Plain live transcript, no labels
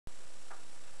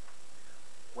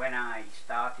when I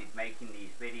started making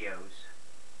these videos,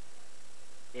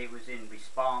 it was in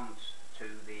response to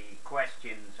the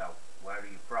questions of where are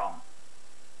you from.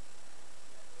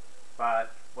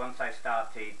 But once I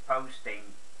started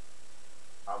posting,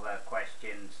 other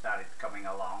questions started coming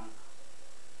along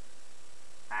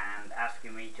and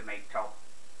asking me to make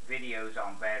videos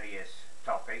on various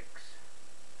topics.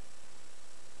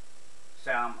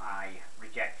 Some I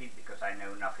rejected because I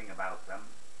know nothing about them.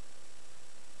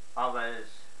 Others,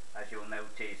 as you'll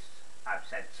notice, I've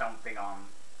said something on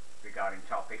regarding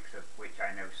topics of which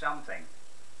I know something.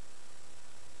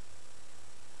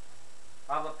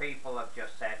 Other people have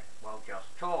just said, well,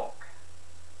 just talk.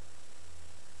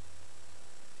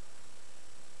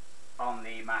 On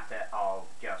the matter of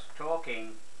just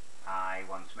talking, I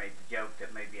once made the joke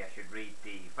that maybe I should read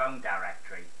the phone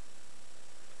directory.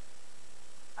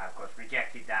 I of course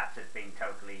rejected that as being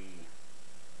totally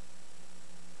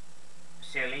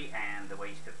silly and a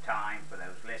waste of time for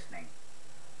those listening.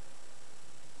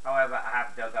 However, I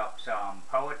have dug up some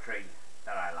poetry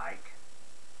that I like.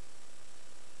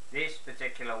 This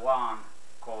particular one,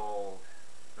 called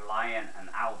The Lion and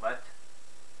Albert,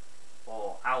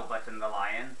 or Albert and the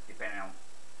Lion, depending on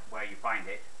where you find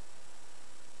it,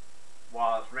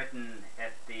 was written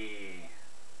at the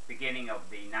beginning of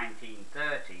the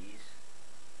 1930s.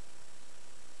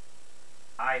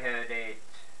 I heard it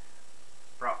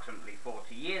approximately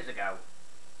 40 years ago,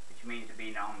 which means it's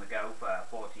been on the go for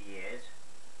 40 years.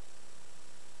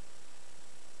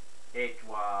 It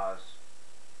was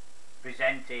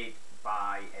presented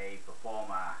by a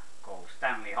performer called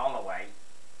Stanley Holloway,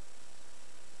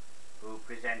 who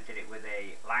presented it with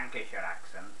a Lancashire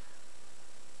accent.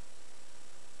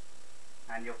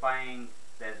 And you'll find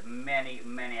there's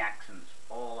many accents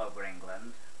all over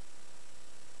England,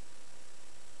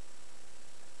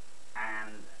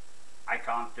 and I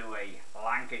can't do a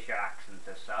Lancashire accent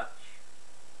as such.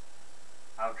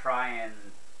 I'll try and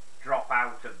drop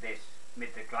out of this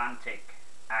mid-Atlantic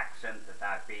accent that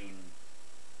I've been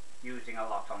using a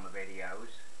lot on the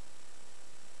videos,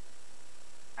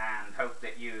 and hope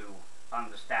that you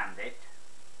understand it.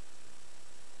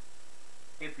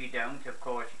 If you don't, of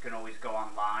course, you can always go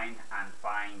online and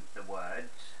find the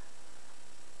words.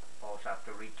 Also have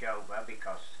to reach over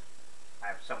because I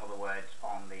have some of the words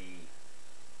on the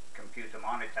computer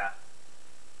monitor.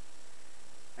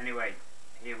 Anyway,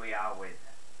 here we are with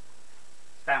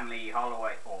Stanley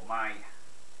Holloway, or my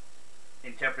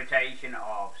interpretation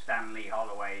of Stanley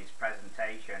Holloway's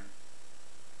presentation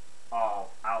of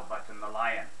Albert and the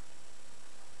Lion.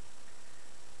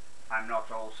 I'm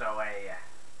not also a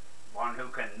one who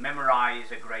can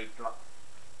memorize a great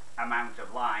amount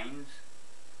of lines.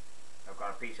 I've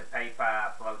got a piece of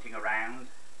paper floating around,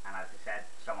 and as I said,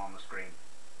 some on the screen.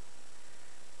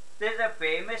 There's a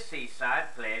famous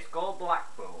seaside place called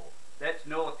Blackpool that's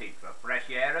noted for fresh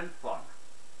air and fun.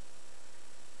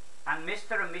 And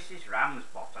Mr. and Mrs.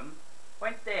 Ramsbottom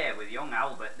went there with young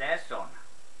Albert, their son.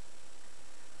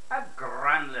 A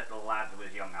grand little lad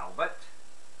was young Albert,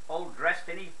 all dressed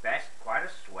in his best, quite a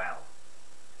swell,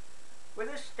 with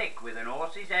a stick with an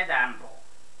horse's head handle,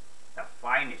 the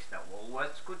finest that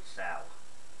Woolworths could sell.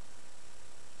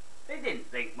 They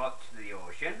didn't think much of the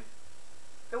ocean.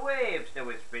 The waves they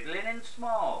was fiddling in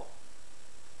small.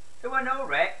 There were no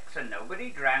wrecks and nobody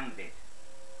drowned it.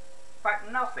 In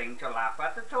fact, nothing to laugh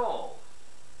at all.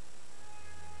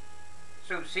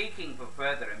 So, seeking for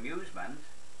further amusement,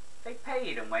 they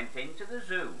paid and went into the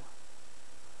zoo,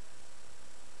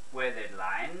 where there'd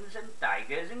lions and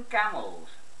tigers and camels,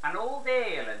 and old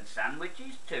ale and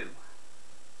sandwiches too.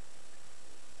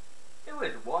 There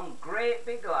was one great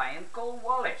big lion called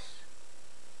Wallace.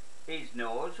 His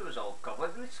nose was all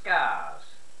covered with scars.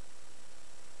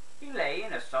 He lay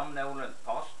in a somnolent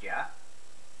posture,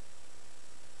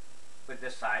 with the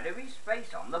side of his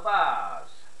face on the bars.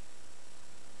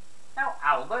 Now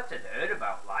Albert had heard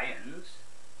about lions,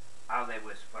 how they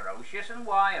was ferocious and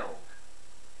wild.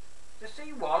 To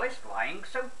see Wallace lying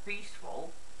so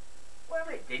peaceful, well,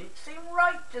 it didn't seem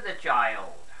right to the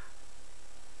child.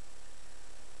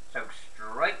 So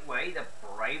straightway the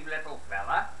brave little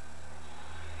fella,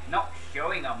 not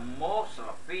showing a morsel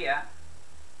of fear,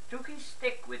 took his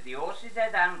stick with the horse's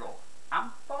head handle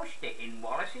and pushed it in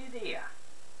Wallace's ear.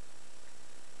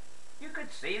 You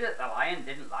could see that the lion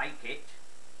didn't like it,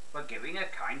 but giving a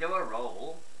kind of a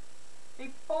roll, he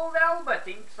pulled Albert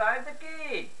inside the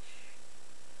cage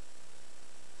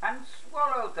and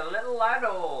swallowed the little lad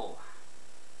whole.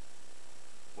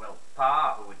 Well,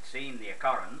 Pa, who had seen the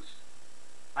occurrence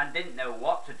and didn't know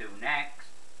what to do next,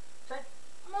 said,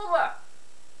 "Mother,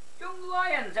 young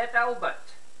lion's ate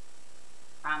Albert."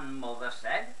 And Mother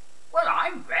said, "Well,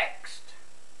 I'm vexed.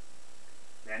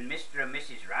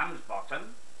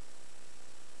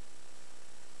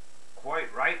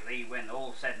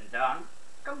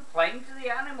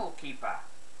 storekeeper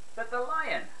that the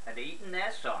lion had eaten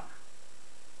their son.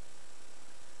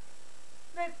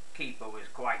 The keeper was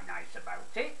quite nice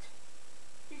about it.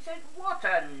 He said, "What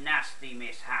a nasty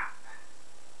mishap.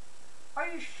 Are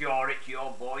you sure it's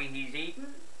your boy he's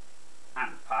eaten?"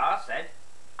 And Pa said,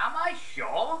 "Am I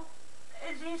sure?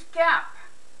 There's his cap."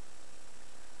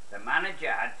 The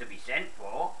manager had to be sent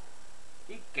for.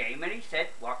 He came and he said,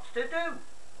 "What's to do?"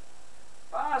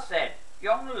 Pa said,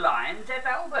 "Young lion's at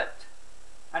Albert,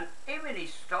 and him in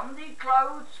his Sunday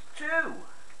clothes too."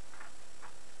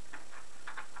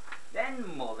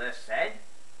 Then Mother said,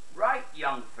 "Right,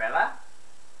 young fella,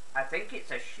 I think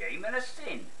it's a shame and a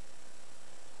sin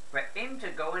for him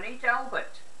to go and eat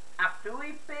Albert after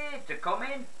we paid to come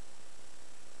in."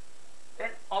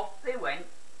 Then off they went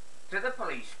to the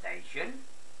police station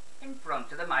in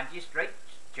front of the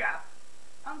magistrate's chap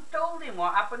and told him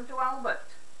what happened to Albert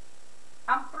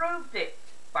and proved it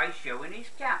by showing his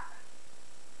cap.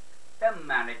 The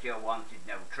manager wanted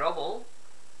no trouble.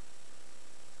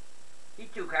 He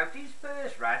took out his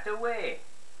purse right away,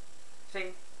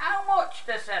 saying, "How much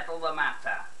to settle the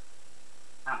matter?"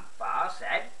 And Pa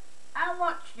said, "How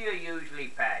much do you usually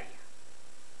pay?"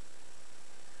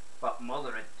 But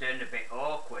Mother had turned a bit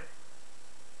awkward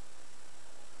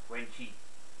when she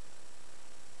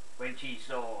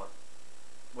saw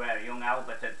where young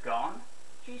Albert had gone.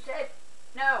 She said,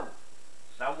 "No,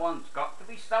 someone's got to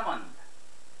be summoned."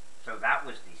 So that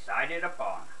was decided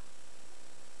upon.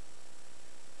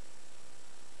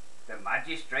 The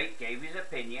magistrate gave his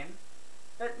opinion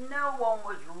that no one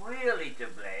was really to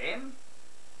blame.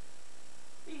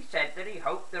 He said that he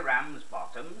hoped the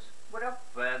Ramsbottoms would have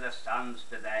further sons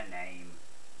to their name.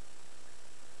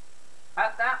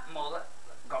 At that Mother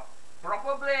got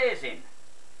proper blazing.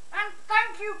 "And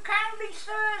thank you kindly,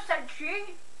 sir," said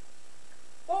she.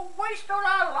 "We'll waste all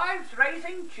our lives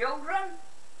raising children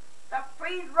that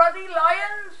feed ruddy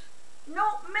lions?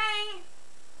 Not me.